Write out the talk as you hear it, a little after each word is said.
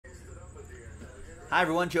Hi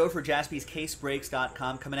everyone, Joe for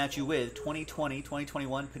JaspysCaseBreaks.com coming at you with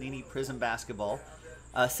 2020-2021 Panini Prism Basketball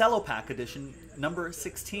Cello Pack Edition number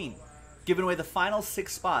 16. Giving away the final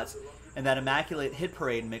 6 spots in that immaculate hit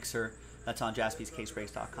parade mixer that's on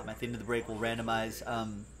JaspysCaseBreaks.com. At the end of the break, we'll randomize,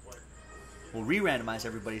 re-randomize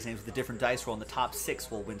everybody's names with a different dice roll, and the top 6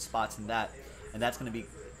 will win spots in that. And that's going to be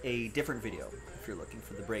a different video if you're looking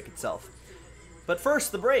for the break itself. But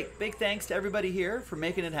first, the break. Big thanks to everybody here for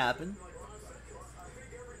making it happen.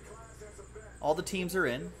 All the teams are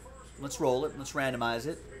in. Let's roll it. Let's randomize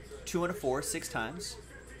it. 2 and a 4, 6 times.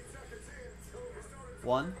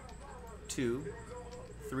 1, 2,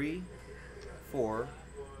 3, 4,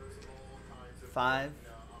 5,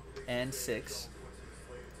 and 6.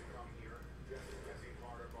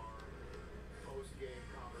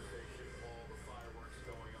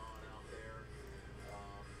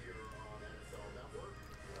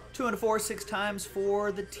 Two and a 4, 6 times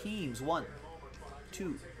for the teams. 1,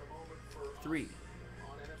 2, 3,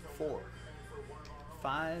 4,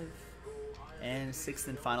 5, and 6th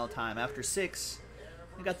and final time. After 6,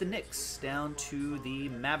 we got the Knicks down to the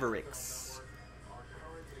Mavericks.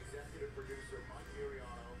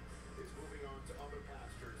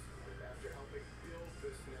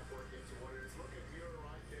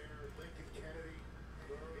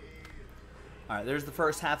 All right, there's the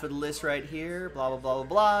first half of the list right here. Blah, blah, blah, blah,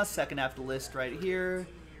 blah. Second half of the list right here.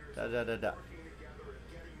 Da, da, da, da.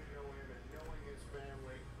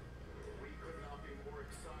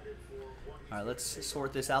 All right, let's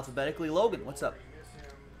sort this alphabetically. Logan, what's up?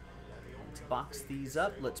 Let's box these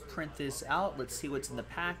up. Let's print this out. Let's see what's in the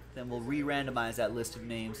pack. Then we'll re-randomize that list of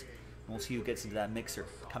names, and we'll see who gets into that mixer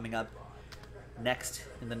coming up next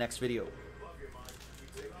in the next video.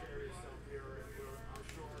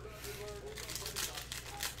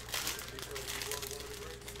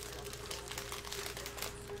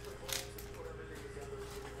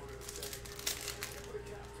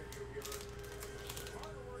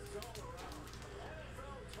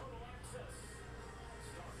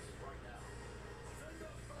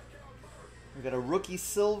 We got a rookie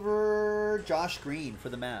silver Josh Green for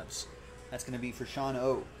the Mavs. That's going to be for Sean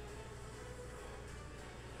O.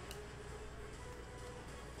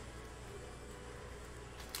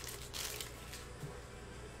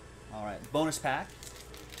 All right, bonus pack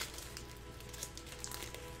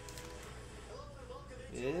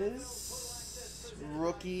is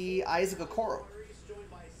rookie Isaac Okoro.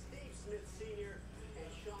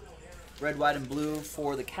 Red, white, and blue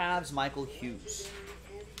for the Cavs, Michael Hughes.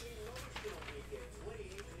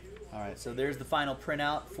 All right, so there's the final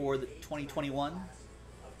printout for the 2021.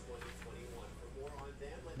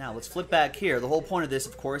 Now let's flip back here. The whole point of this,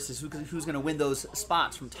 of course, is who's going to win those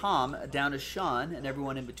spots from Tom down to Sean and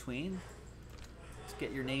everyone in between. Let's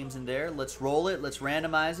get your names in there. Let's roll it. Let's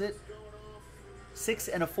randomize it. 6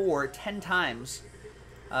 and a 4, 10 times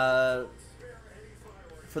for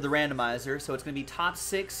the randomizer. So it's going to be top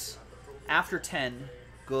 6 after 10.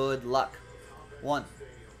 Good luck. 1,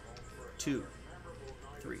 2,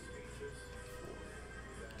 3.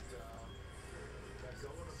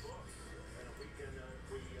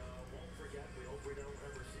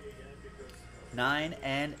 9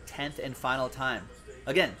 and 10th and final time.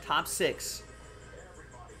 Again, top 6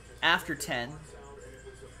 after 10.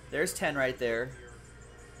 There's 10 right there.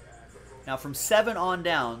 Now from 7 on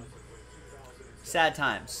down, sad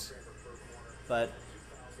times. But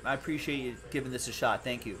I appreciate you giving this a shot.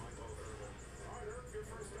 Thank you.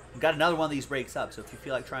 We've got another one of these breaks up, so if you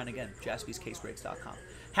feel like trying again, JaspysCaseBreaks.com.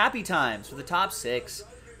 Happy times for the top 6.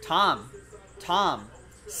 Tom,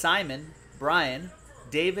 Simon, Brian,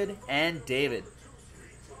 David, and David.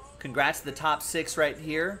 Congrats to the top 6 right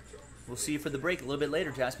here. We'll see you for the break a little bit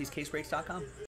later, JaspysCaseBreaks.com.